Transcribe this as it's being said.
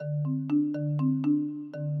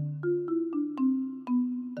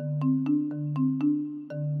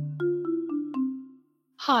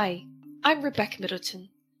Hi, I'm Rebecca Middleton,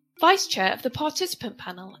 Vice Chair of the Participant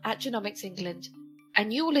Panel at Genomics England,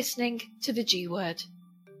 and you're listening to the G Word.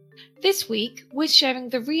 This week, we're sharing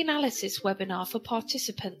the reanalysis webinar for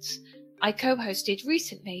participants I co-hosted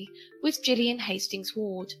recently with Gillian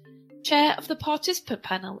Hastings-Ward, Chair of the Participant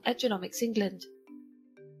Panel at Genomics England.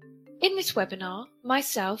 In this webinar,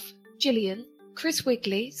 myself, Gillian, Chris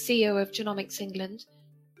Wigley, CEO of Genomics England,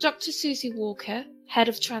 Dr. Susie Walker, Head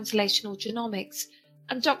of Translational Genomics,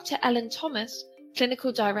 and Dr. Ellen Thomas,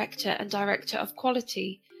 Clinical Director and Director of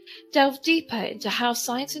Quality, delve deeper into how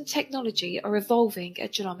science and technology are evolving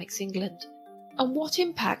at Genomics England and what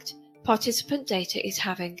impact participant data is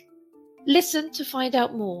having. Listen to find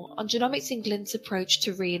out more on Genomics England's approach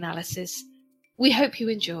to reanalysis. We hope you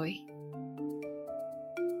enjoy.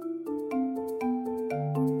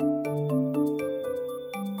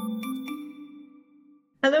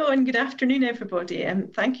 Hello and good afternoon, everybody,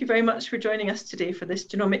 and thank you very much for joining us today for this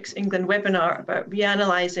Genomics England webinar about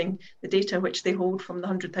reanalysing the data which they hold from the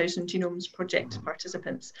 100,000 Genomes Project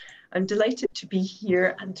participants. I'm delighted to be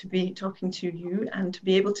here and to be talking to you and to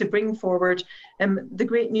be able to bring forward the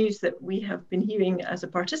great news that we have been hearing as a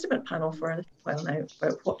participant panel for a little while now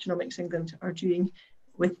about what Genomics England are doing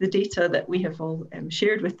with the data that we have all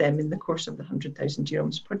shared with them in the course of the 100,000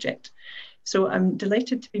 Genomes Project. So I'm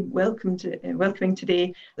delighted to be welcoming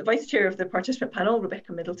today the Vice Chair of the Participant Panel,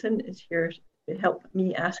 Rebecca Middleton, is here to help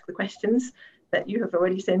me ask the questions that you have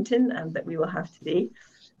already sent in and that we will have today.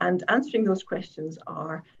 And answering those questions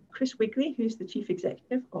are Chris Wigley, who's the Chief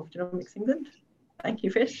Executive of Genomics England. Thank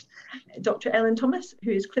you, Chris. Dr. Ellen Thomas,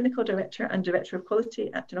 who is Clinical Director and Director of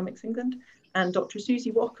Quality at Genomics England, and Dr.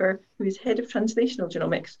 Susie Walker, who is Head of Translational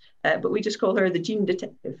Genomics, but we just call her the Gene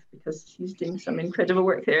Detective because she's doing some incredible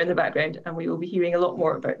work there in the background, and we will be hearing a lot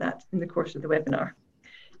more about that in the course of the webinar.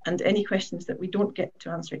 And any questions that we don't get to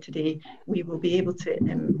answer today, we will be able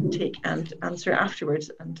to take and answer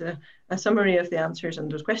afterwards. And a summary of the answers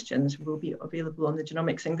and those questions will be available on the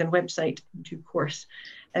Genomics England website in due course,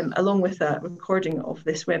 along with a recording of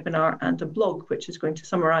this webinar and a blog, which is going to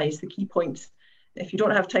summarise the key points. If you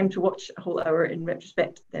don't have time to watch a whole hour in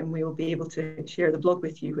retrospect, then we will be able to share the blog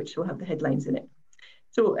with you, which will have the headlines in it.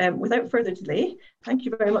 So without further delay, thank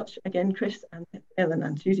you very much again, Chris and Ellen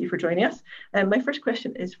and Susie for joining us. My first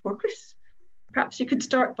question is for Chris. Perhaps you could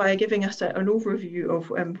start by giving us an overview of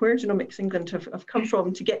where Genomics England have come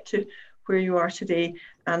from to get to where you are today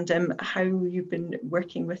and how you've been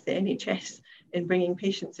working with the NHS in bringing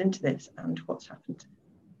patients into this and what's happened.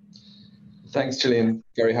 Thanks, Gillian.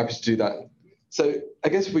 Very happy to do that. So I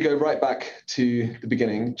guess if we go right back to the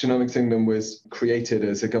beginning, Genomics England was created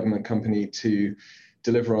as a government company to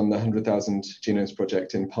deliver on the 100,000 Genomes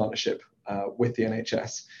Project in partnership with the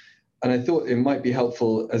NHS. And I thought it might be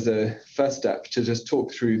helpful as a first step to just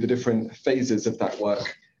talk through the different phases of that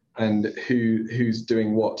work and who's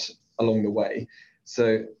doing what along the way.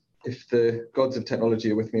 So if the gods of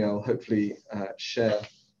technology are with me, I'll hopefully share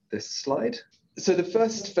this slide. So the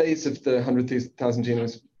first phase of the 100,000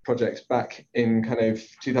 Genomes Project back in kind of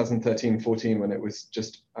 2013-14 when it was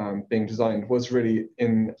just being designed was really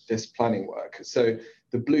in this planning work. So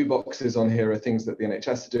the blue boxes on here are things that the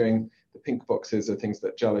NHS are doing, the pink boxes are things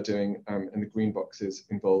that GEL are doing, and the green boxes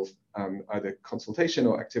involve either consultation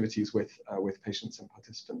or activities with patients and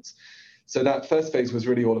participants. So that first phase was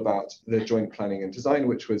really all about the joint planning and design,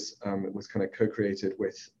 which was kind of co-created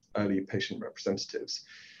with early patient representatives.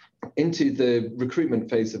 Into the recruitment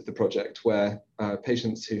phase of the project, where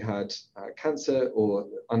patients who had cancer or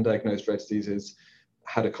undiagnosed rare diseases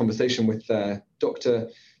had a conversation with their doctor,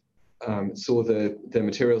 saw the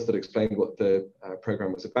materials that explained what the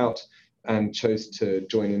program was about, and chose to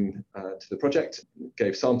join in to the project,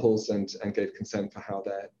 gave samples and gave consent for how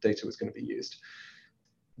their data was going to be used.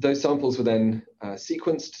 Those samples were then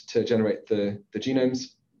sequenced to generate the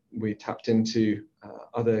genomes. We tapped into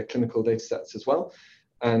other clinical data sets as well.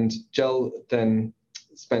 And GEL then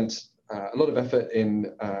spent a lot of effort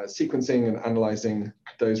in sequencing and analysing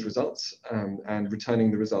those results and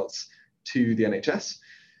returning the results to the NHS.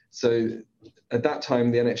 So at that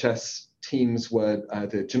time, the NHS teams were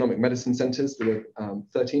the genomic medicine centres. There were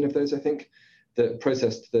 13 of those, I think, that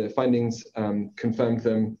processed the findings, confirmed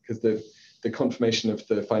them, because the confirmation of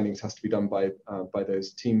the findings has to be done by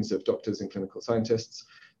those teams of doctors and clinical scientists,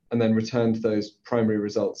 and then returned those primary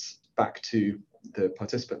results back to the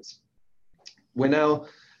participants. We're now,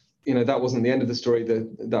 that wasn't the end of the story,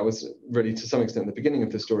 that was really to some extent the beginning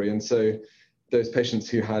of the story. And so those patients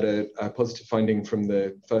who had a positive finding from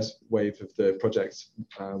the first wave of the project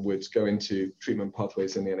would go into treatment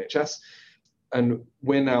pathways in the NHS. And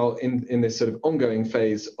we're now in this sort of ongoing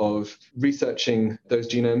phase of researching those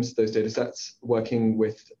genomes, those data sets, working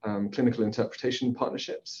with clinical interpretation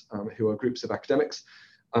partnerships, who are groups of academics,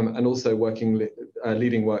 and also working,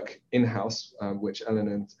 leading work in-house, which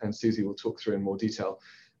Ellen and Susie will talk through in more detail,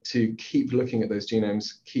 to keep looking at those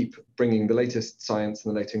genomes, keep bringing the latest science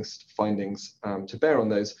and the latest findings to bear on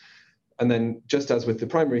those. And then, just as with the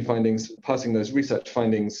primary findings, passing those research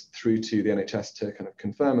findings through to the NHS to kind of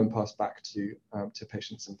confirm and pass back to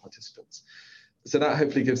patients and participants. So that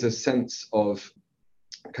hopefully gives a sense of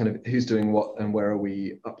kind of who's doing what and where are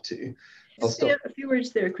we up to. I'll stop. A few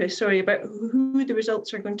words there, Chris, sorry, about who the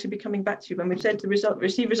results are going to be coming back to. When we've said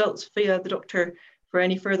receive results via the doctor for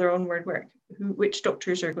any further onward work, which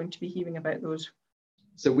doctors are going to be hearing about those?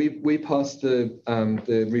 So we passed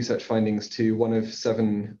the research findings to one of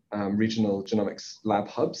 7 regional genomics lab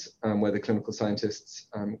hubs where the clinical scientists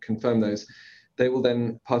confirm those. They will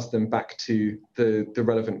then pass them back to the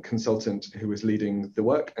relevant consultant who was leading the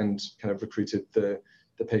work and kind of recruited the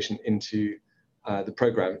patient into the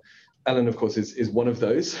program. Ellen, of course, is one of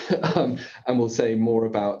those, and we'll say more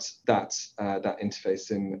about that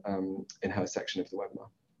interface in her section of the webinar.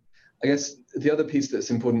 I guess the other piece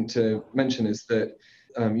that's important to mention is that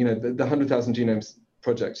the 100,000 Genomes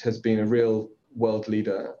project has been a real world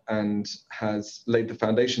leader and has laid the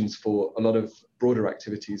foundations for a lot of broader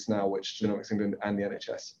activities now, which Genomics England and the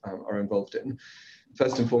NHS are involved in.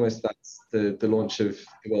 First and foremost, that's the launch of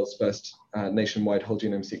the world's first nationwide whole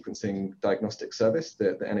genome sequencing diagnostic service,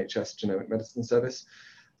 the NHS Genomic Medicine Service.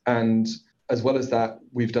 And as well as that,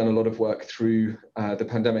 we've done a lot of work through the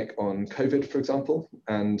pandemic on COVID, for example,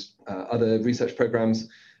 and other research programs,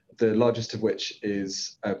 the largest of which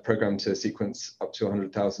is a program to sequence up to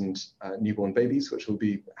 100,000 newborn babies, which will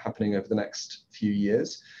be happening over the next few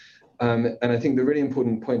years. And I think the really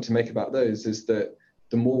important point to make about those is that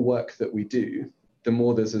the more work that we do, the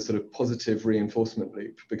more there's a sort of positive reinforcement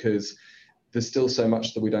loop, because there's still so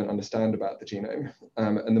much that we don't understand about the genome.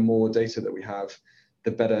 And the more data that we have,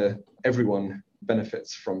 the better everyone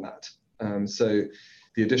benefits from that. So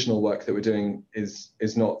the additional work that we're doing is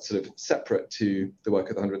not sort of separate to the work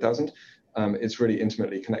of the 100,000. It's really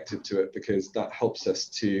intimately connected to it, because that helps us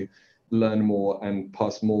to learn more and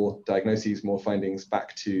pass more diagnoses, more findings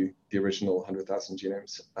back to the original 100,000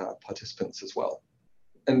 genomes participants as well.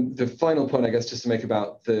 And the final point, I guess, just to make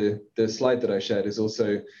about the slide that I shared is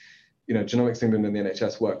also, Genomics England and the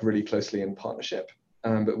NHS work really closely in partnership,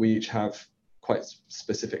 but we each have quite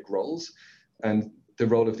specific roles. And the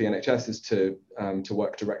role of the NHS is to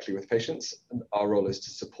work directly with patients, and our role is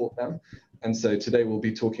to support them. And so today we'll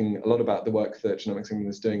be talking a lot about the work that Genomics England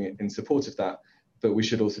is doing in support of that, but we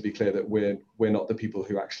should also be clear that we're not the people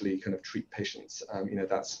who actually kind of treat patients.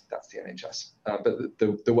 That's the NHS.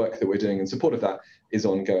 But the work that we're doing in support of that is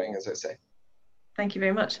ongoing, as I say. Thank you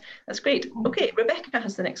very much. That's great. Okay, Rebecca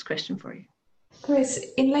has the next question for you. Chris,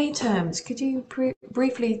 in lay terms, could you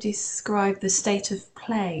briefly describe the state of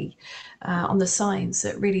play on the science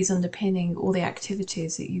that really is underpinning all the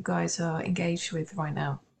activities that you guys are engaged with right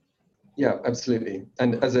now? Yeah, absolutely.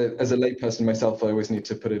 And as a layperson myself, I always need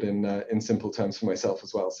to put it in simple terms for myself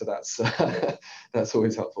as well. So that's that's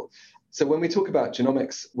always helpful. So when we talk about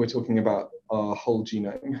genomics, we're talking about our whole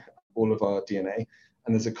genome, all of our DNA,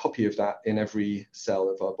 and there's a copy of that in every cell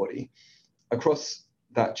of our body. Across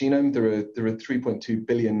that genome, there are 3.2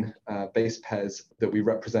 billion base pairs that we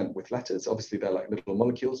represent with letters. Obviously, they're like little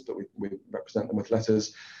molecules, but we represent them with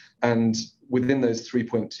letters. And within those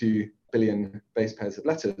 3.2 billion base pairs of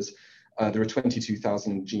letters, there are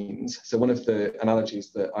 22,000 genes. So one of the analogies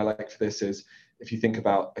that I like for this is, if you think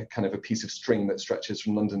about a kind of a piece of string that stretches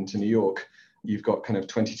from London to New York, you've got kind of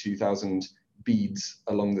 22,000 beads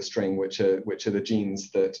along the string, which are the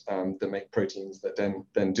genes that make proteins that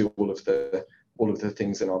then do all of the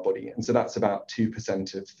things in our body. And so that's about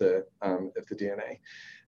 2% of the DNA.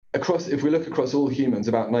 If we look across all humans,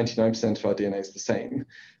 about 99% of our DNA is the same.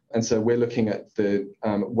 And so we're looking at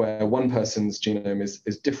where one person's genome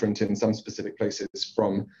is different in some specific places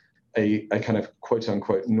from a kind of quote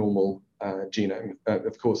unquote normal genome.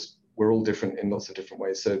 Of course, we're all different in lots of different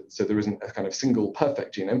ways. So there isn't a kind of single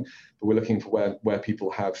perfect genome, but we're looking for where people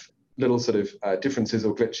have little sort of differences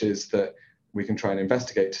or glitches that we can try and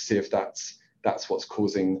investigate to see if that's what's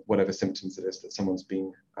causing whatever symptoms it is that someone's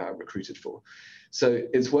been recruited for. So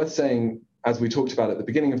it's worth saying, as we talked about at the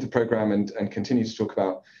beginning of the program and continue to talk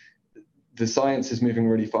about, the science is moving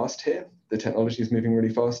really fast here, the technology is moving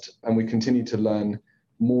really fast, and we continue to learn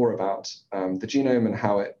more about the genome and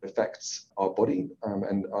how it affects our body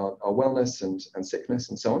and our wellness and sickness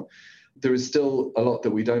and so on. There is still a lot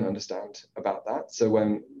that we don't understand about that. So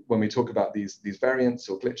when we talk about these variants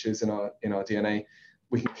or glitches in our DNA,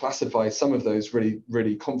 we can classify some of those really,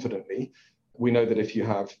 really confidently. We know that if you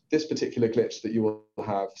have this particular glitch, that you will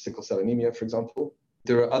have sickle cell anemia, for example.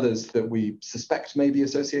 There are others that we suspect may be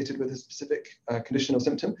associated with a specific condition or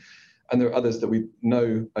symptom. And there are others that we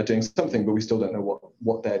know are doing something, but we still don't know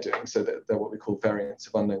what they're doing. So they're what we call variants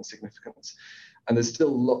of unknown significance. And there's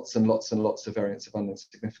still lots and lots and lots of variants of unknown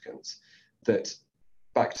significance that,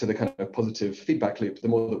 back to the kind of positive feedback loop, the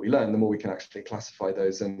more that we learn, the more we can actually classify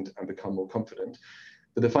those and become more confident.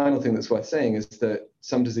 But the final thing that's worth saying is that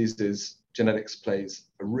some diseases, genetics plays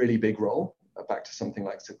a really big role, back to something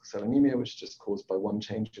like sickle cell anemia, which is just caused by one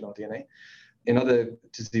change in our DNA. In other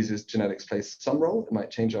diseases, genetics plays some role. It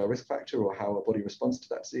might change our risk factor or how our body responds to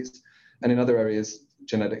that disease. And in other areas,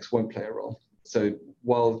 genetics won't play a role. So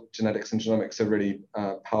while genetics and genomics are really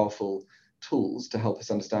powerful tools to help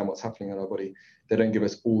us understand what's happening in our body, they don't give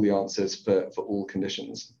us all the answers for all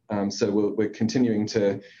conditions. So we're continuing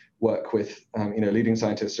to work with leading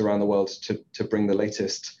scientists around the world to bring the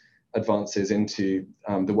latest advances into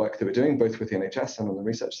the work that we're doing, both with the NHS and on the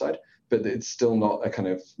research side. But it's still not a kind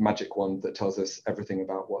of magic wand that tells us everything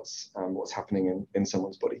about what's happening in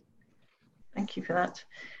someone's body. Thank you for that.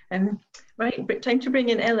 Right, but time to bring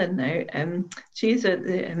in Ellen now. She's the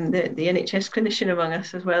NHS clinician among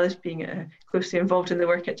us, as well as being closely involved in the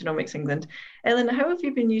work at Genomics England. Ellen, how have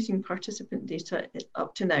you been using participant data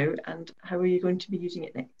up to now, and how are you going to be using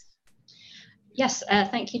it next? Yes,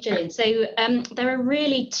 thank you, Gillian. So there are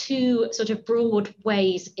really two sort of broad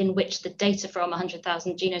ways in which the data from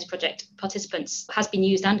 100,000 Genomes Project participants has been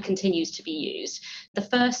used and continues to be used. The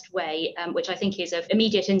first way, which I think is of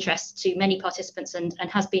immediate interest to many participants and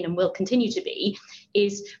has been and will continue to be,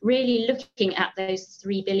 is really looking at those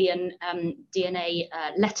 3 billion DNA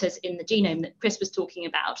letters in the genome that Chris was talking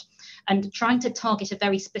about, and trying to target a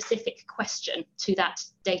very specific question to that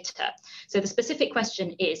data. So the specific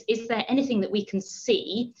question is there anything that we can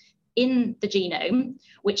see in the genome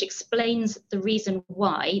which explains the reason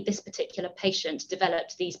why this particular patient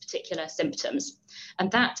developed these particular symptoms?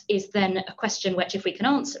 And that is then a question which, if we can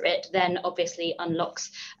answer it, then obviously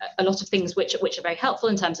unlocks a lot of things which are very helpful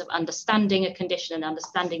in terms of understanding a condition and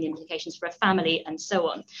understanding the implications for a family and so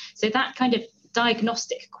on. So that kind of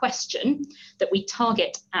diagnostic question that we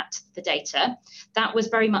target at the data, that was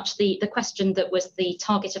very much the question that was the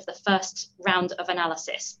target of the first round of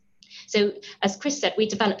analysis. So as Chris said, we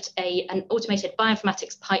developed an automated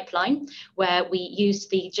bioinformatics pipeline where we used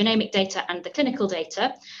the genomic data and the clinical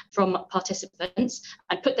data from participants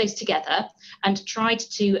and put those together and tried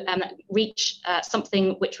to reach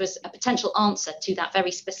something which was a potential answer to that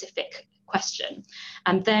very specific question.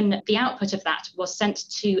 And then the output of that was sent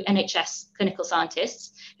to NHS clinical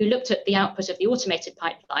scientists who looked at the output of the automated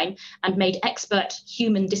pipeline and made expert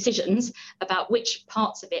human decisions about which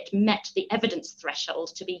parts of it met the evidence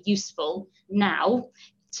threshold to be useful now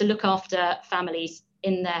to look after families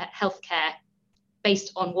in their healthcare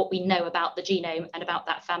based on what we know about the genome and about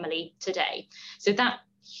that family today. So that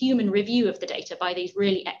human review of the data by these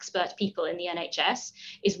really expert people in the NHS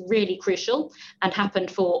is really crucial and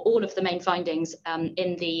happened for all of the main findings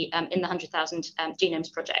in the 100,000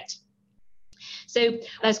 Genomes Project. So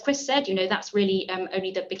as Chris said, that's really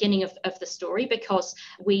only the beginning of the story, because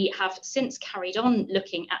we have since carried on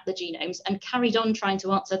looking at the genomes and carried on trying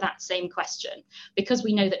to answer that same question, because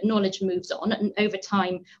we know that knowledge moves on, and over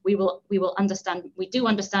time we will understand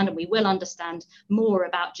more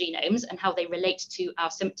about genomes and how they relate to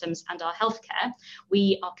our symptoms and our healthcare.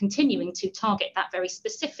 We are continuing to target that very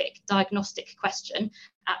specific diagnostic question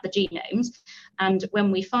at the genomes, and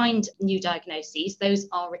when we find new diagnoses, those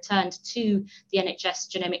are returned to the NHS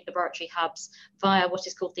genomic laboratory hubs via what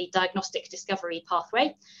is called the diagnostic discovery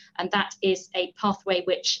pathway, and that is a pathway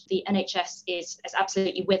which the NHS is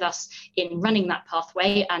absolutely with us in running that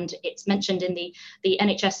pathway, and it's mentioned in the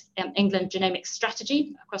NHS England genomics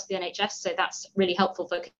strategy across the NHS. So that's really helpful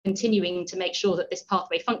for continuing to make sure that this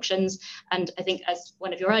pathway functions. And I think, as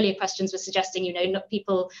one of your earlier questions was suggesting,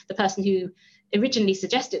 the person who originally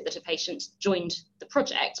suggested that a patient joined the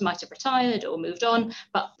project might have retired or moved on,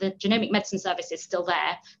 but the Genomic Medicine Service is still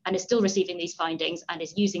there and is still receiving these findings and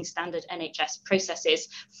is using standard NHS processes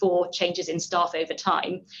for changes in staff over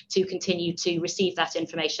time to continue to receive that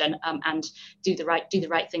information and do the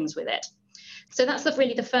right things with it. So that's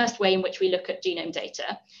really the first way in which we look at genome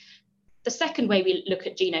data. The second way we look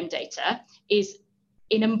at genome data is,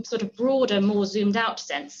 in a sort of broader, more zoomed out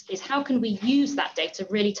sense, is how can we use that data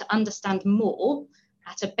really to understand more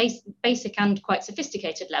at a basic and quite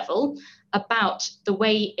sophisticated level about the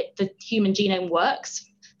way the human genome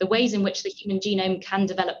works, the ways in which the human genome can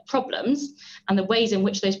develop problems and the ways in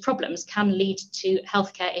which those problems can lead to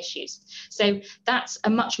healthcare issues. So that's a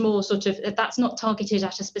much more that's not targeted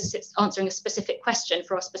at answering a specific question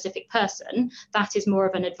for a specific person. That is more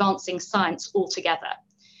of an advancing science altogether.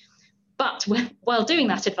 But while doing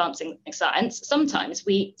that advancing science, sometimes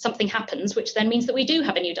something happens, which then means that we do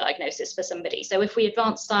have a new diagnosis for somebody. So if we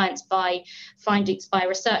advance science by a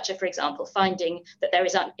researcher, for example, finding that there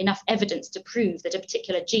is enough evidence to prove that a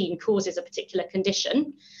particular gene causes a particular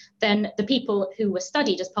condition, then the people who were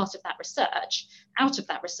studied as part of that research, out of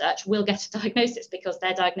that research, will get a diagnosis because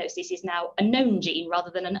their diagnosis is now a known gene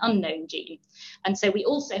rather than an unknown gene. And so we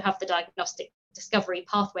also have the diagnostic discovery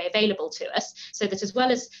pathway available to us, so that as well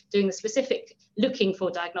as doing the specific looking for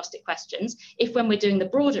diagnostic questions, if when we're doing the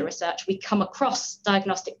broader research we come across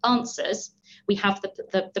diagnostic answers, we have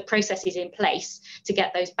the processes in place to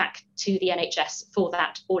get those back to the NHS for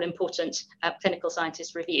that all-important clinical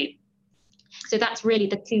scientist review. So that's really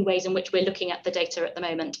the two ways in which we're looking at the data at the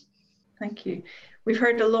moment. Thank you. We've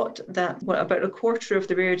heard a lot that about a quarter of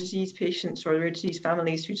the rare disease patients or the rare disease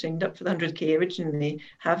families who signed up for the 100K originally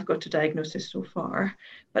have got a diagnosis so far.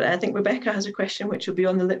 But I think Rebecca has a question which will be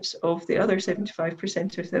on the lips of the other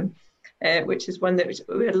 75% of them, which is one that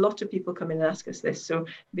we had a lot of people come in and ask us this. So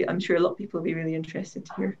I'm sure a lot of people will be really interested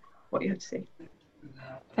to hear what you have to say.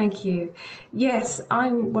 Thank you. Yes,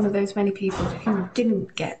 I'm one of those many people who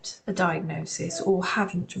didn't get a diagnosis or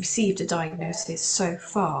haven't received a diagnosis so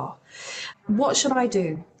far. What should I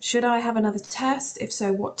do? Should I have another test? If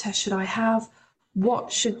so, what test should I have?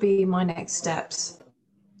 What should be my next steps?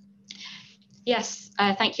 Yes,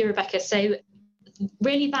 thank you, Rebecca. So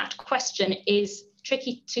really that question is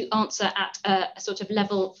tricky to answer at a sort of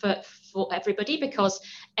level for everybody, because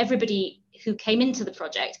everybody who came into the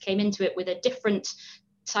project came into it with a different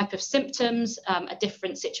type of symptoms, a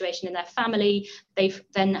different situation in their family. They've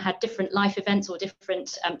then had different life events or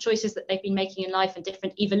different choices that they've been making in life and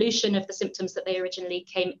different evolution of the symptoms that they originally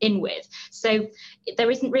came in with. So there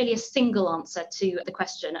isn't really a single answer to the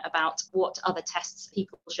question about what other tests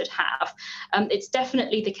people should have. It's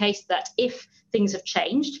definitely the case that if things have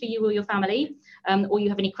changed for you or your family, or you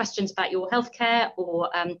have any questions about your healthcare or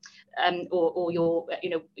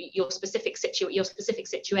your specific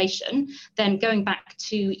situation, then going back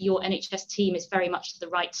to your NHS team is very much the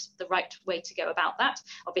right way to go about that.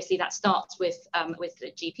 Obviously, that starts with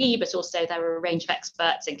the GP, but also there are a range of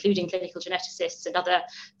experts, including clinical geneticists and other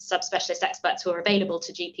subspecialist experts who are available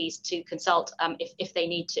to GPs to consult if they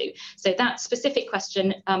need to. So that specific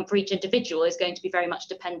question for each individual is going to be very much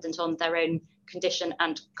dependent on their own condition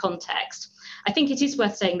and context. I think it is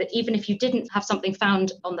worth saying that even if you didn't have something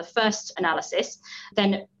found on the first analysis,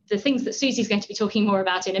 then the things that Susie's going to be talking more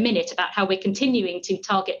about in a minute, about how we're continuing to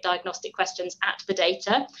target diagnostic questions at the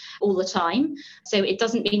data all the time. So it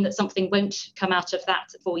doesn't mean that something won't come out of that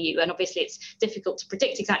for you. And obviously it's difficult to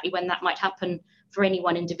predict exactly when that might happen for any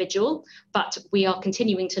one individual, but we are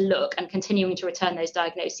continuing to look and continuing to return those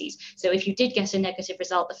diagnoses. So if you did get a negative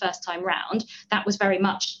result the first time round, that was very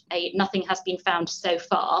much a nothing has been found so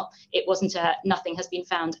far. It wasn't a nothing has been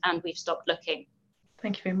found and we've stopped looking.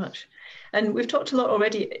 Thank you very much. And we've talked a lot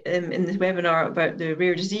already in the webinar about the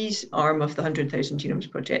rare disease arm of the 100,000 Genomes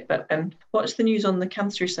Project, but what's the news on the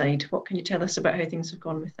cancer side? What can you tell us about how things have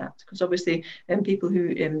gone with that? Because obviously people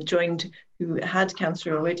who joined who had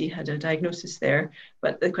cancer already had a diagnosis there,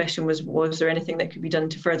 but the question was there anything that could be done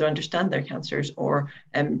to further understand their cancers or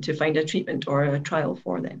to find a treatment or a trial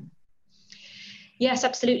for them? Yes,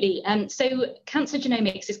 absolutely. So cancer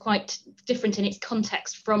genomics is quite different in its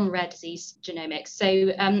context from rare disease genomics. So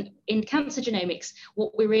in cancer genomics,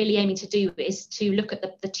 what we're really aiming to do is to look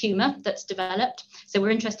at the tumour that's developed. So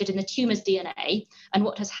we're interested in the tumour's DNA and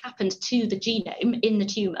what has happened to the genome in the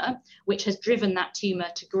tumour, which has driven that tumour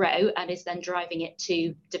to grow and is then driving it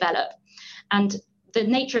to develop. And the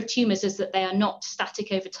nature of tumours is that they are not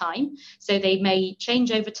static over time, so they may change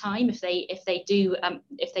over time if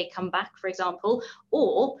they come back, for example,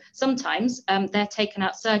 or sometimes they're taken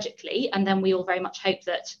out surgically, and then we all very much hope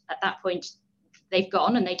that at that point they've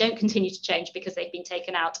gone and they don't continue to change because they've been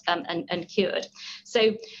taken out and cured.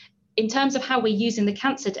 So in terms of how we're using the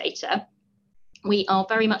cancer data, we are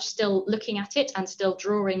very much still looking at it and still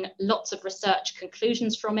drawing lots of research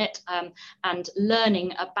conclusions from it and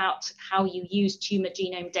learning about how you use tumour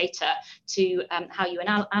genome data to how you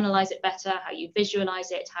analyse it better, how you visualise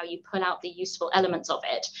it, how you pull out the useful elements of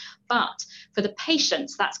it. But for the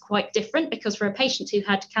patients, that's quite different, because for a patient who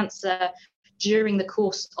had cancer during the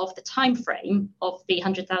course of the time frame of the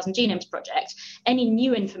 100,000 Genomes Project, any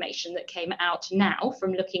new information that came out now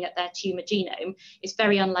from looking at their tumour genome is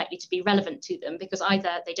very unlikely to be relevant to them, because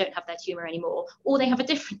either they don't have their tumour anymore or they have a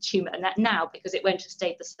different tumour now, because it won't have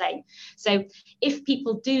stayed the same. So if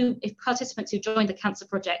participants who join the cancer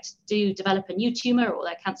project do develop a new tumour or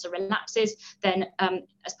their cancer relapses, then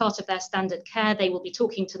as part of their standard care, they will be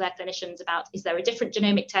talking to their clinicians about, is there a different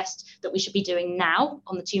genomic test that we should be doing now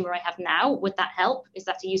on the tumour I have now? Would that help? Is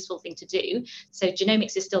that a useful thing to do? So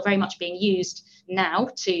genomics is still very much being used now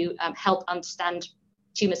to help understand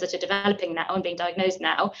tumours that are developing now and being diagnosed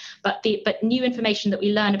now, but new information that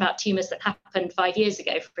we learn about tumours that happened 5 years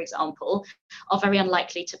ago, for example, are very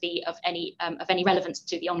unlikely to be of any relevance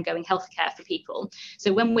to the ongoing healthcare for people.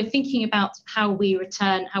 So when we're thinking about how we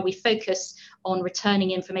focus on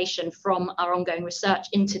returning information from our ongoing research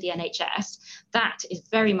into the NHS, that is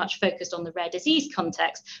very much focused on the rare disease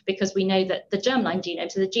context, because we know that the germline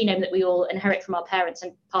genome, so the genome that we all inherit from our parents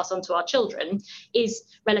and pass on to our children, is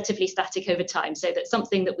relatively static over time, so that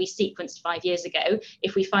something that we sequenced 5 years ago,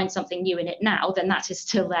 if we find something new in it now, then that is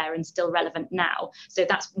still there and still relevant now. So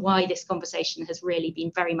that's why this conversation has really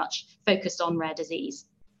been very much focused on rare disease.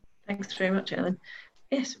 Thanks very much, Ellen.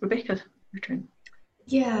 Yes, Rebecca, your turn.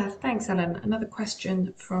 Yeah, thanks, Ellen. Another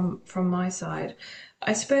question from my side.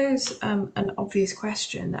 I suppose an obvious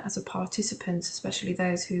question as a participant, especially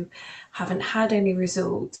those who haven't had any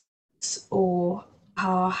results or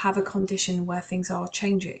have a condition where things are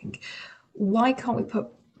changing, why can't we put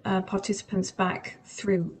participants back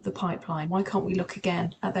through the pipeline? Why can't we look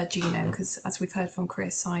again at their genome? Because as we've heard from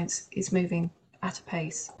Chris, science is moving at a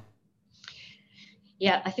pace.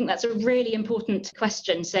 Yeah, I think that's a really important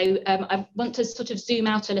question. So I want to sort of zoom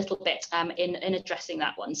out a little bit in addressing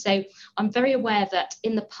that one. So I'm very aware that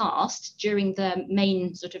in the past, during the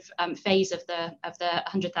main sort of phase of the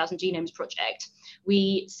 100,000 Genomes Project,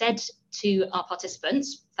 we said to our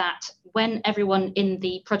participants that when everyone in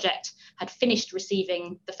the project had finished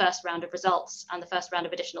receiving the first round of results and the first round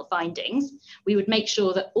of additional findings, we would make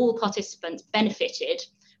sure that all participants benefited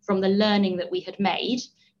from the learning that we had made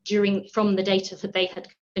from the data that they had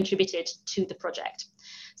contributed to the project.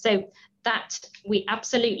 So that we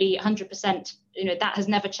absolutely 100%, that has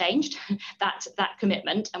never changed, that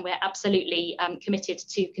commitment, and we're absolutely committed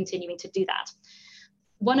to continuing to do that.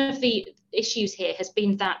 One of the issues here has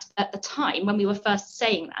been that at the time when we were first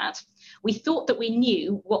saying that, we thought that we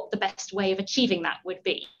knew what the best way of achieving that would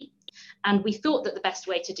be. And we thought that the best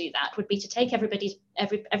way to do that would be to take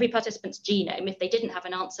every participant's genome, if they didn't have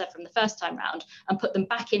an answer from the first time round, and put them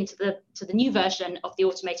back into the new version of the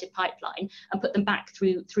automated pipeline and put them back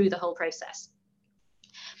through the whole process.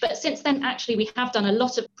 But since then, actually, we have done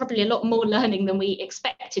probably a lot more learning than we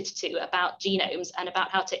expected to about genomes and about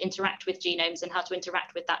how to interact with genomes and how to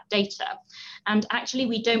interact with that data. And actually,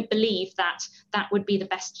 we don't believe that that would be the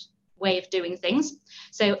best way of doing things.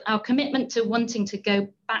 So our commitment to wanting to go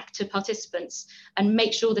back to participants and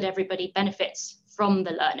make sure that everybody benefits from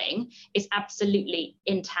the learning is absolutely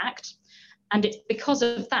intact. And it's because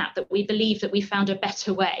of that we believe that we found a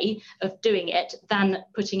better way of doing it than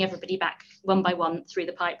putting everybody back one by one through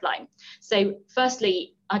the pipeline. So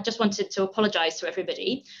firstly, I just wanted to apologise to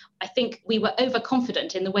everybody. I think we were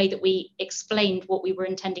overconfident in the way that we explained what we were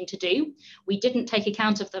intending to do. We didn't take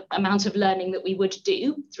account of the amount of learning that we would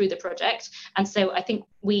do through the project. And so I think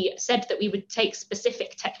we said that we would take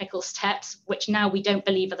specific technical steps, which now we don't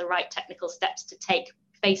believe are the right technical steps to take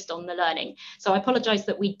based on the learning. So I apologise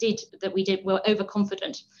that we're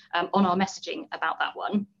overconfident on our messaging about that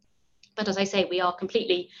one. But as I say, we are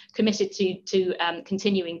completely committed to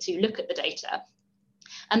continuing to look at the data.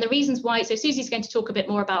 And the reasons why, so Susie's going to talk a bit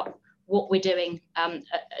more about what we're doing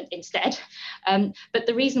instead. But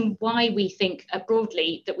the reason why we think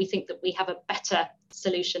broadly that we think that we have a better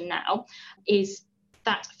solution now is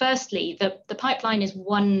that firstly, the pipeline is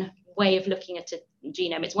one way of looking at a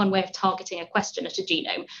genome. It's one way of targeting a question at a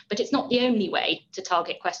genome, but it's not the only way to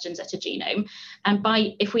target questions at a genome. And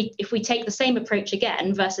if we take the same approach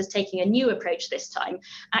again versus taking a new approach this time,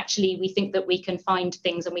 actually we think that we can find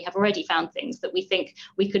things, and we have already found things, that we think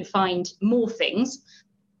we can find more things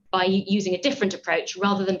by using a different approach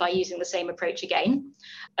rather than by using the same approach again,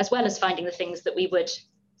 as well as finding the things that we would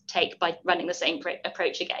take by running the same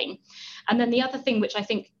approach again. And then the other thing which I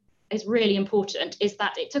think is really important is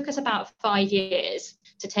that it took us about 5 years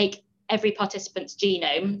to take every participant's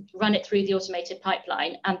genome, run it through the automated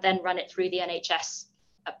pipeline, and then run it through the NHS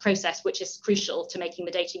process, which is crucial to making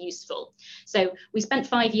the data useful. So we spent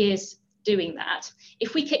 5 years doing that.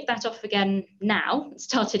 If we kick that off again now,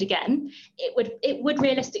 started again, it would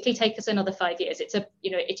realistically take us another 5 years.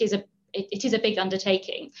 It is it is a big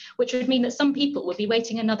undertaking, which would mean that some people would be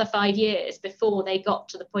waiting another 5 years before they got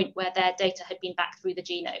to the point where their data had been back through the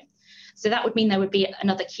genome. So that would mean there would be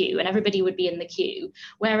another queue and everybody would be in the queue.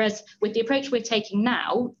 Whereas with the approach we're taking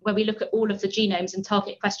now, where we look at all of the genomes and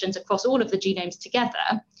target questions across all of the genomes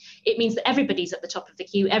together, it means that everybody's at the top of the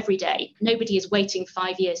queue every day. Nobody is waiting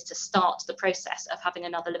 5 years to start the process of having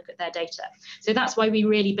another look at their data. So that's why we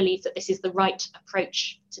really believe that this is the right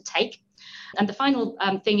approach to take. And the final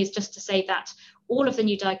thing is just to say that all of the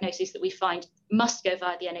new diagnoses that we find must go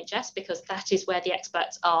via the NHS, because that is where the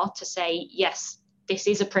experts are to say, yes, this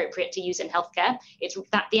is appropriate to use in healthcare. It's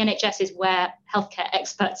that the NHS is where healthcare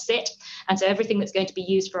experts sit. And so everything that's going to be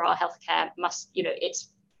used for our healthcare must,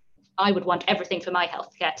 I would want everything for my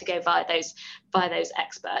healthcare to go via those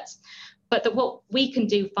experts. But what we can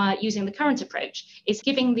do by using the current approach is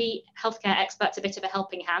giving the healthcare experts a bit of a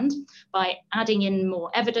helping hand by adding in more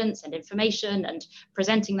evidence and information and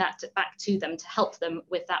presenting that back to them to help them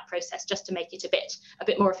with that process, just to make it a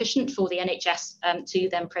bit more efficient for the NHS to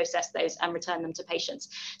then process those and return them to patients.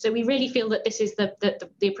 So we really feel that this is the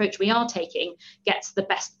approach we are taking gets the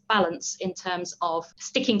best balance in terms of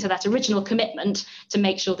sticking to that original commitment to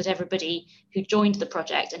make sure that everybody who joined the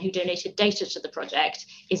project and who donated data to the project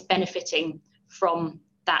is benefiting from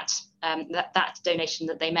that donation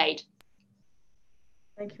that they made.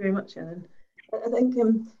 Thank you very much, Ellen. I think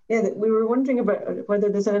that we were wondering about whether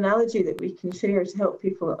there's an analogy that we can share to help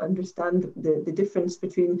people understand the difference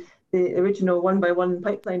between the original one-by-one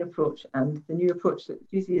pipeline approach and the new approach that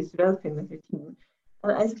Susie is developing with her team.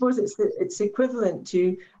 And I suppose it's equivalent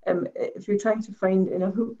to if you're trying to find in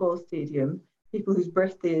a football stadium people whose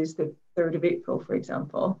birthday is the 3rd of April, for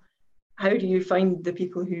example. How do you find the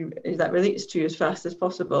people who that relates to as fast as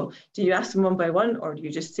possible? Do you ask them one by one, or do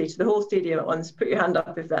you just say to the whole stadium at once, put your hand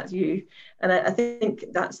up if that's you? And I think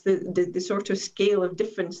that's the sort of scale of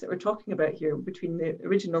difference that we're talking about here between the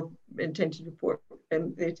original intended report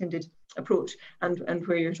and the intended approach and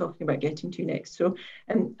where you're talking about getting to next. So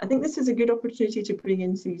I think this is a good opportunity to bring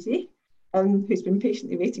in Susie, who's been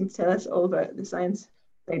patiently waiting to tell us all about the science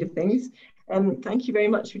side of things. Thank you very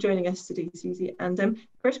much for joining us today, Susie. And the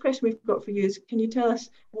first question we've got for you is, can you tell us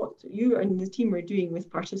what you and the team are doing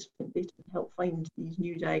with participant data to help find these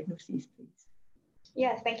new diagnoses, please?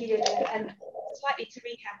 Yes, thank you, Julia. And slightly to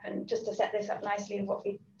recap and just to set this up nicely of what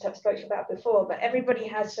we spoke about before, but everybody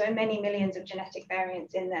has so many millions of genetic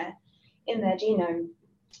variants in their genome.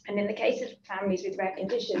 And in the case of families with rare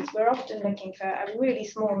conditions, we're often looking for a really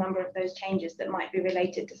small number of those changes that might be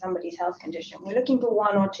related to somebody's health condition. We're looking for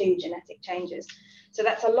 1 or 2 genetic changes. So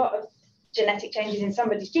that's a lot of genetic changes in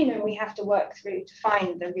somebody's genome we have to work through to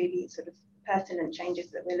find the really sort of pertinent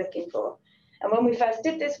changes that we're looking for. And when we first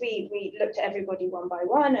did this, we looked at everybody one by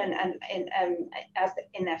one and as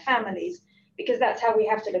in their families, because that's how we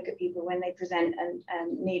have to look at people when they present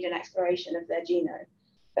and need an exploration of their genome.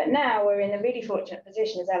 But now we're in a really fortunate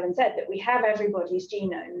position, as Ellen said, that we have everybody's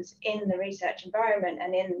genomes in the research environment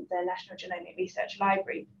and in the National Genomic Research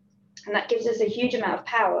Library. And that gives us a huge amount of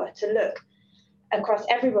power to look across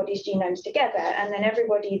everybody's genomes together, and then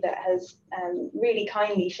everybody that has really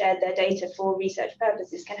kindly shared their data for research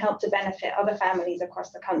purposes can help to benefit other families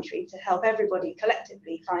across the country to help everybody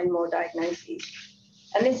collectively find more diagnoses.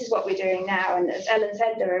 And this is what we're doing now. And as Ellen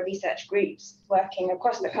said, there are research groups working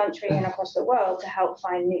across the country and across the world to help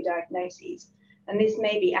find new diagnoses. And this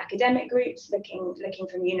may be academic groups looking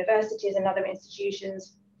from universities and other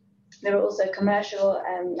institutions. There are also commercial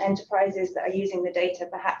enterprises that are using the data,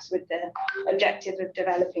 perhaps with the objective of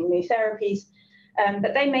developing new therapies.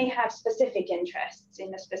 But they may have specific interests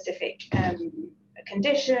in a specific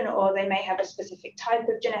condition, or they may have a specific type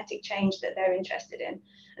of genetic change that they're interested in.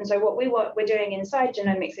 And so what we're doing inside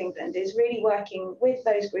Genomics England is really working with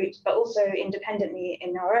those groups, but also independently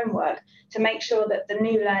in our own work, to make sure that the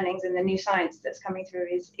new learnings and the new science that's coming through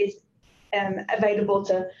is available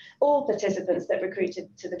to all participants that were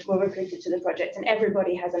recruited to the project, and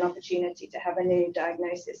everybody has an opportunity to have a new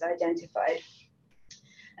diagnosis identified.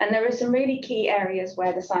 And there are some really key areas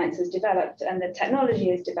where the science has developed and the technology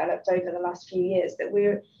has developed over the last few years that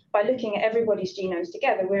by looking at everybody's genomes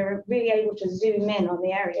together, we're really able to zoom in on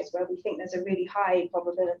the areas where we think there's a really high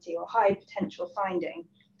probability or high potential finding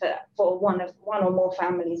for one or more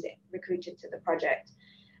families recruited to the project.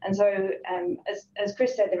 And so, as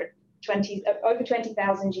Chris said, there are over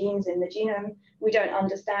 20,000 genes in the genome. We don't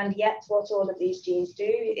understand yet what all of these genes do.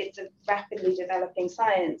 It's a rapidly developing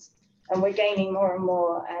science, and we're gaining more and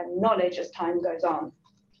more knowledge as time goes on.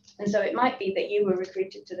 And so it might be that you were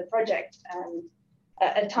recruited to the project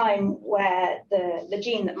at a time where the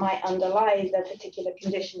gene that might underlie the particular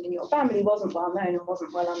condition in your family wasn't well known and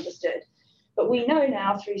wasn't well understood. But we know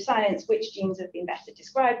now through science which genes have been better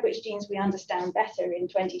described, which genes we understand better in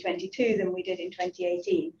 2022 than we did in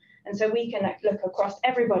 2018. And so we can look across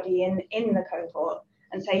everybody in the cohort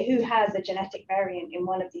and say who has a genetic variant in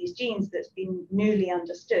one of these genes that's been newly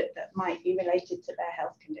understood that might be related to their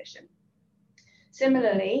health condition.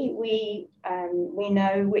 Similarly, we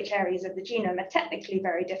know which areas of the genome are technically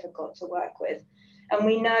very difficult to work with. And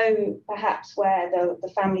we know perhaps where the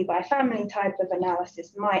family by family type of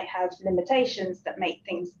analysis might have limitations that make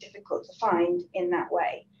things difficult to find in that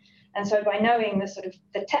way. And so by knowing the sort of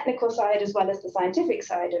the technical side as well as the scientific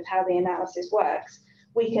side of how the analysis works,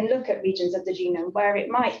 we can look at regions of the genome where it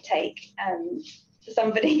might take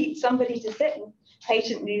somebody to sit and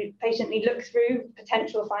patiently look through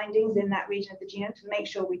potential findings in that region of the genome to make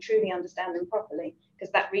sure we truly understand them properly,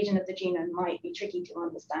 because that region of the genome might be tricky to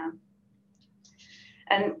understand.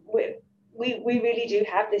 And we really do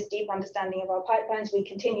have this deep understanding of our pipelines. We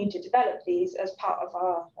continue to develop these as part of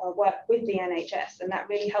our work with the NHS, and that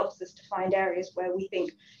really helps us to find areas where we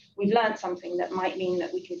think we've learned something that might mean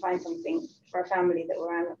that we can find something for a family that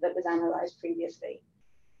was analysed previously.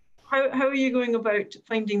 How are you going about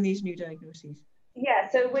finding these new diagnoses? Yeah,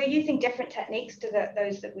 so we're using different techniques to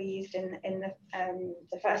those that we used in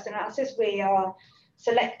the first analysis. We are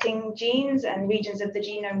selecting genes and regions of the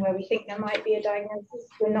genome where we think there might be a diagnosis.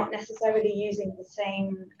 We're not necessarily using the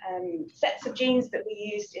same sets of genes that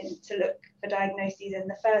we used to look for diagnoses in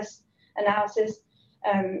the first analysis.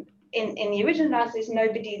 In the original analysis,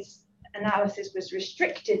 nobody's analysis was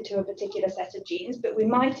restricted to a particular set of genes, but we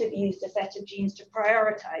might have used a set of genes to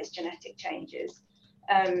prioritize genetic changes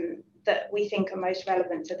that we think are most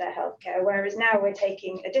relevant to their healthcare. Whereas now we're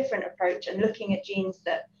taking a different approach and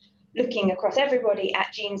looking across everybody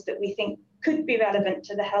at genes that we think could be relevant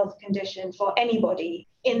to the health condition for anybody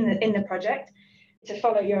in the project. To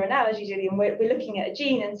follow your analogy, Julian, we're looking at a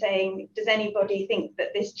gene and saying, does anybody think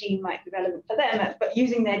that this gene might be relevant for them, but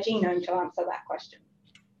using their genome to answer that question.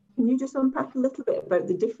 Can you just unpack a little bit about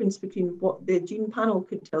the difference between what the gene panel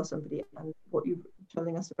could tell somebody and what you're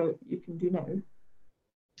telling us about you can do now?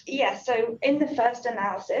 Yeah, so in the first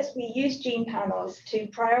analysis, we used gene panels to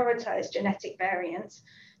prioritize genetic variants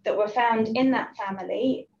that were found in that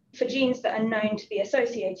family for genes that are known to be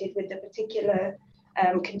associated with the particular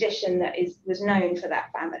condition that was known for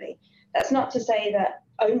that family. That's not to say that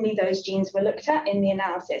only those genes were looked at in the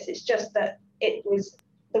analysis. It's just that there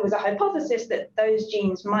was a hypothesis that those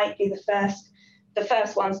genes might be the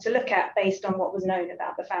first ones to look at based on what was known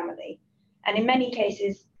about the family. And in many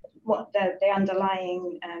cases, what the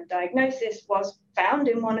underlying diagnosis was found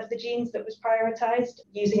in one of the genes that was prioritized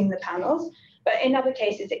using the panels. But in other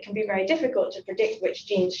cases, it can be very difficult to predict which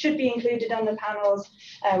genes should be included on the panels,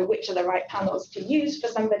 which are the right panels to use for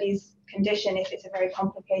somebody's condition if it's a very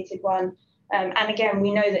complicated one. And again,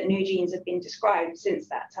 we know that new genes have been described since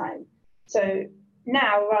that time. So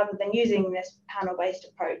now, rather than using this panel-based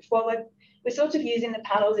approach, we're sort of using the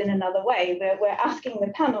panels in another way. We're asking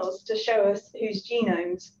the panels to show us whose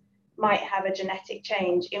genomes might have a genetic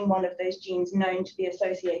change in one of those genes known to be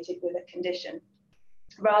associated with a condition,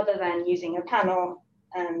 rather than using a panel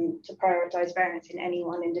to prioritize variants in any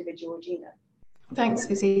one individual genome. Thanks,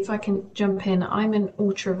 Izzy. If I can jump in, I'm an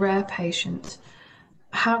ultra-rare patient.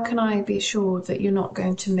 How can I be assured that you're not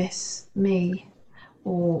going to miss me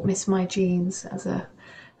or miss my genes as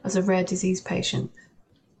a rare disease patient?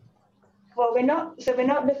 Well, we're not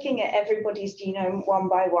looking at everybody's genome one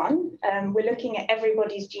by one. We're looking at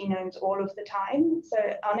everybody's genomes all of the time. So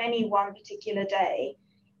on any one particular day,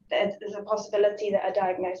 there's a possibility that a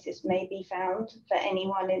diagnosis may be found for any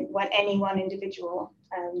one individual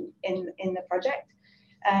in the project.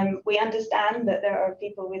 We understand that there are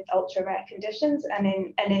people with ultra rare conditions, and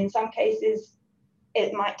in some cases,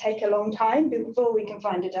 it might take a long time before we can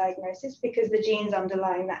find a diagnosis because the genes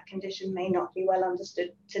underlying that condition may not be well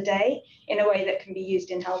understood today in a way that can be used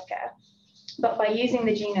in healthcare. But by using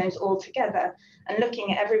the genomes all together and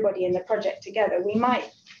looking at everybody in the project together, we might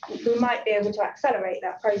be able to accelerate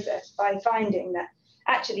that process by finding that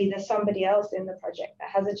actually there's somebody else in the project that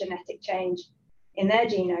has a genetic change in their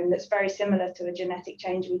genome that's very similar to a genetic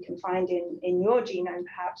change we can find in your genome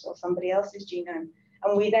perhaps, or somebody else's genome.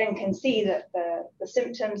 And we then can see that the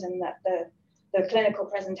symptoms and that the clinical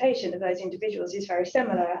presentation of those individuals is very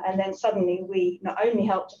similar. And then suddenly we not only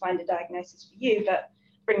help to find a diagnosis for you, but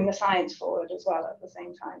bring the science forward as well at the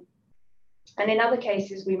same time. And in other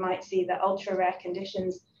cases, we might see that ultra rare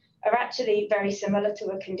conditions are actually very similar to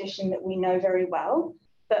a condition that we know very well,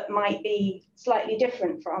 but might be slightly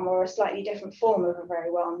different from or a slightly different form of a very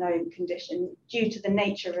well-known condition due to the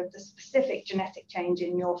nature of the specific genetic change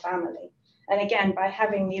in your family. And again, by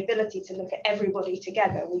having the ability to look at everybody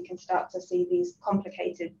together, we can start to see these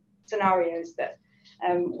complicated scenarios that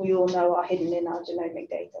we all know are hidden in our genomic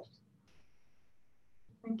data.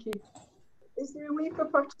 Thank you. Is there a way for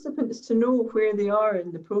participants to know where they are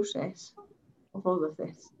in the process of all of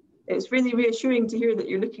this? It's really reassuring to hear that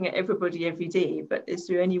you're looking at everybody every day, but is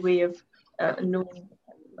there any way of knowing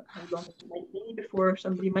how long it might be before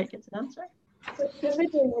somebody might get an answer? So because we're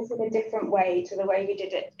doing this in a different way to the way we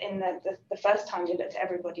did it in the first time we looked at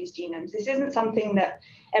everybody's genomes, this isn't something that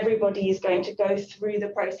everybody is going to go through the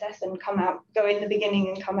process and go in the beginning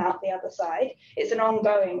and come out the other side. It's an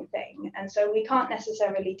ongoing thing. And so we can't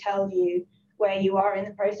necessarily tell you where you are in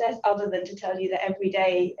the process other than to tell you that every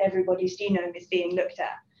day everybody's genome is being looked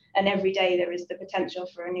at. And every day there is the potential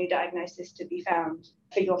for a new diagnosis to be found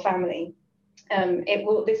for your family.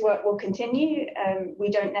 This work will continue. We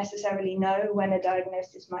don't necessarily know when a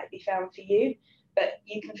diagnosis might be found for you, but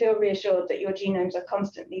you can feel reassured that your genomes are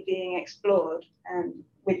constantly being explored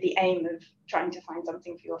with the aim of trying to find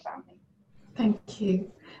something for your family. Thank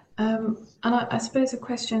you. And I suppose a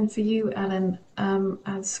question for you, Ellen,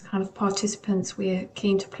 as kind of participants, we're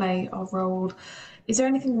keen to play our role. Is there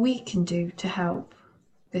anything we can do to help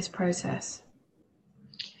this process?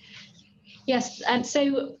 Yes,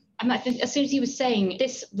 so as soon as you were saying,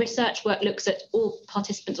 this research work looks at all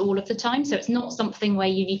participants all of the time. So it's not something where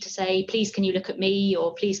you need to say, please, can you look at me?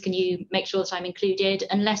 Or please, can you make sure that I'm included?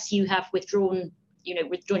 Unless you have withdrawn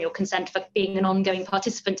your consent for being an ongoing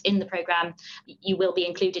participant in the programme, you will be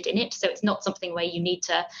included in it. So it's not something where you need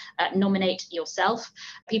to nominate yourself.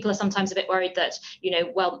 People are sometimes a bit worried that,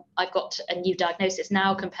 well, I've got a new diagnosis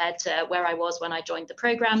now compared to where I was when I joined the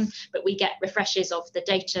programme, but we get refreshes of the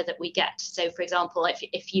data that we get. So, for example,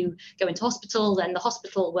 if you go into hospital, then the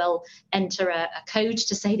hospital will enter a code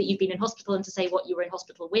to say that you've been in hospital and to say what you were in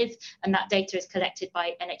hospital with, and that data is collected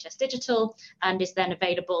by NHS Digital and is then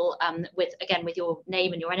available with your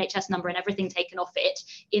name and your NHS number and everything taken off it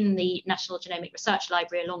in the National Genomic Research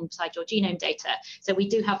Library alongside your genome data. So we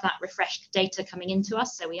do have that refreshed data coming into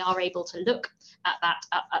us, so we are able to look at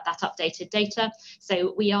that updated data.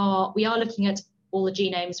 So we are looking at all the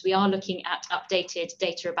genomes, we are looking at updated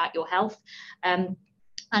data about your health.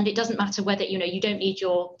 And it doesn't matter whether, you don't need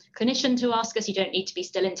your clinician to ask us, you don't need to be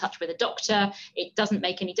still in touch with a doctor. It doesn't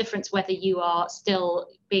make any difference whether you are still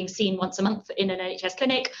being seen once a month in an NHS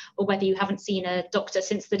clinic or whether you haven't seen a doctor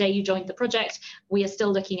since the day you joined the project. We are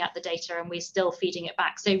still looking at the data and we're still feeding it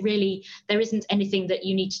back. So really, there isn't anything that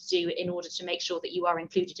you need to do in order to make sure that you are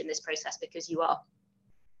included in this process, because you are.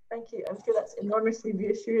 Thank you. I'm sure that's enormously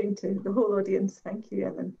reassuring to the whole audience. Thank you,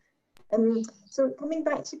 Ellen. So coming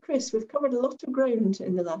back to Chris, we've covered a lot of ground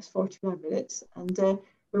in the last 45 minutes, and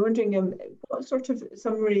we're wondering what sort of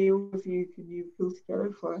summary overview can you pull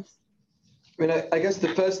together for us? I mean, I guess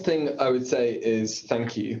the first thing I would say is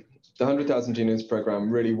thank you. The 100,000 Genomes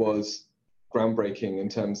Programme really was groundbreaking in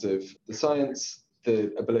terms of the science,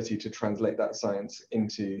 the ability to translate that science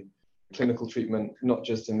into clinical treatment, not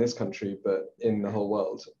just in this country, but in the whole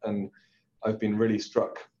world. And I've been really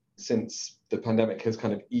struck since the pandemic has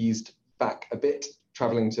kind of eased back a bit,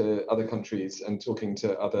 traveling to other countries and talking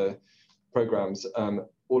to other programs.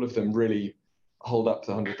 All of them really hold up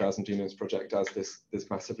the 100,000 Genomes Project as this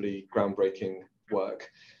massively groundbreaking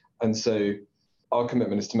work. And so our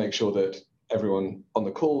commitment is to make sure that everyone on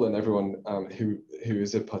the call and everyone who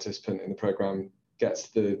is a participant in the program gets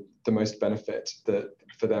the most benefit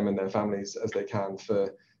for them and their families as they can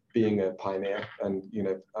for being a pioneer and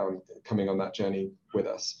coming on that journey with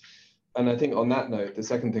us. And I think on that note, the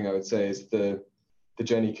second thing I would say is the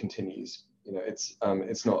journey continues. It's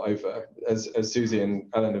not over. As Susie and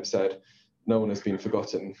Ellen have said, no one has been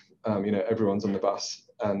forgotten. Everyone's on the bus,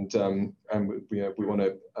 and we want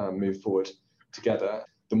to move forward together.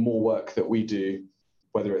 The more work that we do,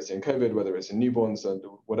 whether it's in COVID, whether it's in newborns, and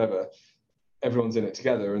whatever, everyone's in it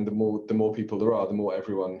together, and the more people there are, the more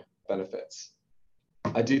everyone benefits.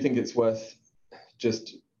 I do think it's worth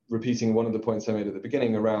just repeating one of the points I made at the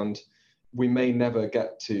beginning around we may never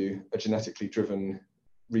get to a genetically driven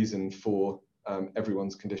reason for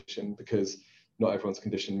everyone's condition, because not everyone's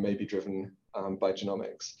condition may be driven by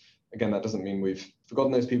genomics. Again, that doesn't mean we've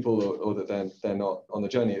forgotten those people or that they're not on the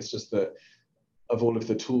journey. It's just that of all of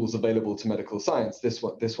the tools available to medical science, this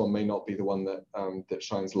one may not be the one that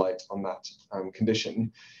shines light on that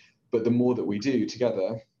condition. But the more that we do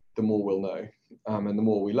together, the more we'll know, and the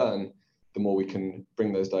more we learn, the more we can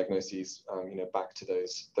bring those diagnoses, back to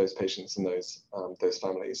those patients and those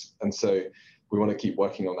families. And so we want to keep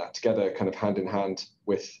working on that together, kind of hand in hand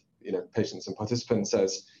with patients and participants,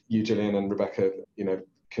 as you, Gillian, and Rebecca,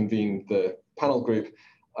 convene the panel group.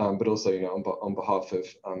 but also, on behalf of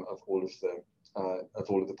all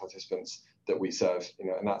of the participants that we serve,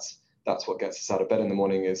 and that's what gets us out of bed in the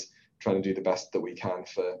morning, is trying to do the best that we can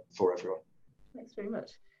for everyone. Thanks very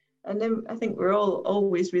much. And then I think we're all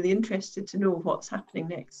always really interested to know what's happening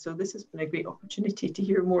next. So this has been a great opportunity to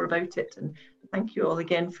hear more about it. And thank you all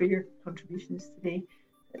again for your contributions today.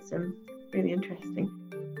 It's really interesting.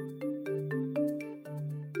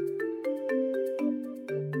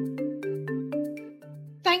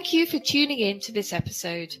 Thank you for tuning in to this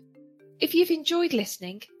episode. If you've enjoyed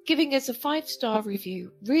listening, giving us a 5-star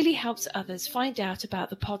review really helps others find out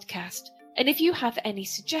about the podcast. And if you have any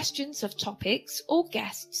suggestions of topics or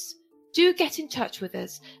guests, do get in touch with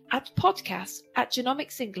us at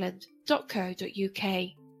podcast@genomicsengland.co.uk.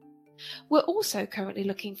 We're also currently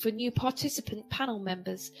looking for new participant panel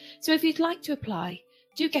members, so if you'd like to apply,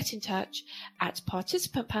 do get in touch at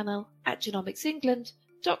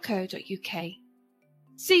participantpanel@genomicsengland.co.uk.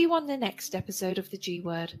 See you on the next episode of the G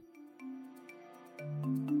Word.